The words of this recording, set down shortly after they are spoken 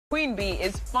Queen Bee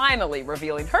is finally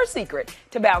revealing her secret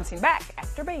to bouncing back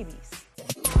after babies.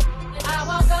 I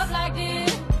woke up like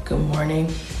this. Good morning.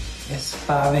 It's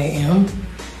 5 a.m.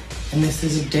 and this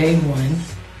is day one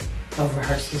of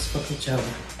rehearsals for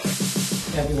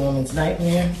Coachella. Every woman's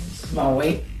nightmare. This is my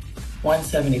weight,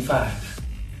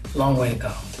 175. Long way to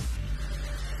go.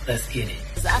 Let's get it.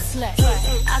 I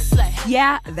slay.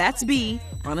 Yeah, that's B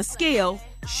on a scale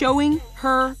showing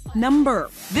her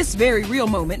number. This very real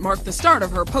moment marked the start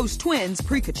of her post-twins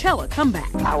pre-Coachella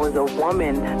comeback. I was a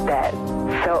woman that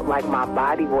felt like my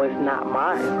body was not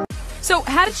mine. So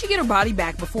how did she get her body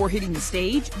back before hitting the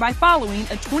stage? By following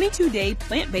a 22-day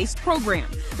plant-based program.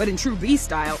 But in true B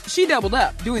style, she doubled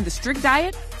up, doing the strict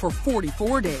diet for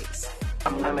 44 days.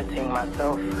 I'm limiting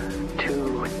myself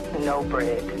to no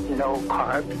bread, no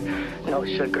carbs, no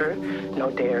sugar, no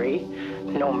dairy,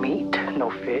 no meat, no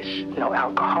fish, no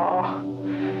alcohol.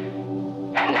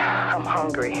 And I'm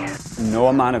hungry. No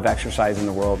amount of exercise in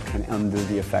the world can undo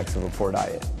the effects of a poor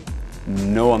diet.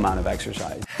 No amount of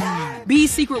exercise.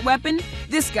 B's secret weapon?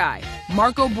 This guy,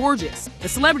 Marco Borges. The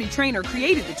celebrity trainer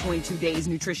created the 22 days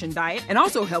nutrition diet and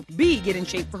also helped B get in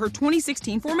shape for her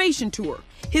 2016 formation tour.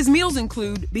 His meals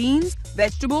include beans,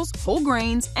 vegetables, whole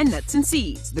grains, and nuts and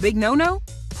seeds. The big no-no?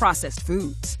 Processed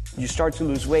foods. You start to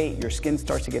lose weight, your skin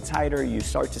starts to get tighter, you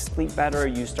start to sleep better,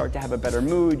 you start to have a better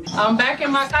mood. I'm back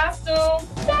in my costume.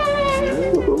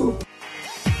 Yay!